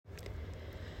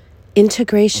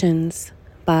Integrations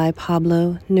by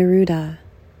Pablo Neruda.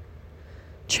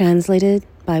 Translated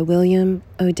by William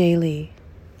O'Daly.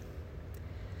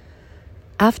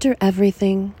 After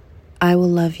everything, I will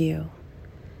love you,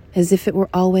 as if it were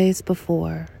always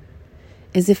before,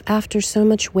 as if after so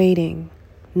much waiting,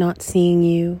 not seeing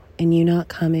you and you not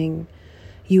coming,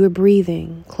 you were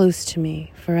breathing close to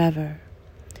me forever.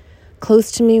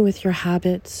 Close to me with your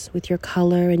habits, with your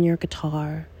color and your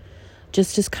guitar,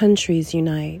 just as countries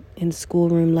unite in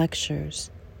schoolroom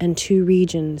lectures and two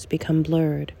regions become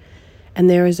blurred, and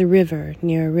there is a river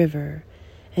near a river,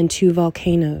 and two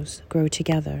volcanoes grow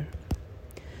together.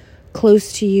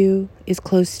 Close to you is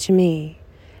close to me,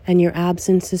 and your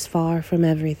absence is far from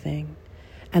everything,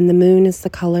 and the moon is the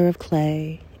color of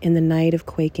clay in the night of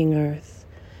quaking earth,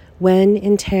 when,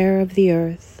 in terror of the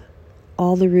earth,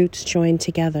 all the roots join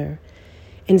together,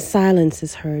 and silence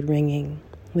is heard ringing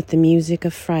with the music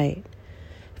of fright.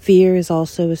 Fear is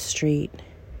also a street,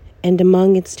 and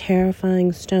among its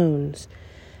terrifying stones,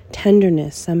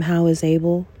 tenderness somehow is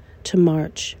able to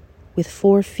march with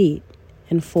 4 feet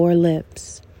and 4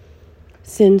 lips,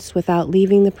 since without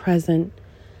leaving the present,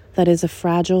 that is a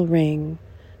fragile ring,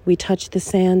 we touch the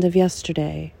sand of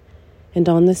yesterday, and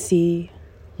on the sea,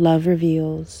 love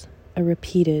reveals a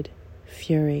repeated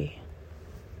fury.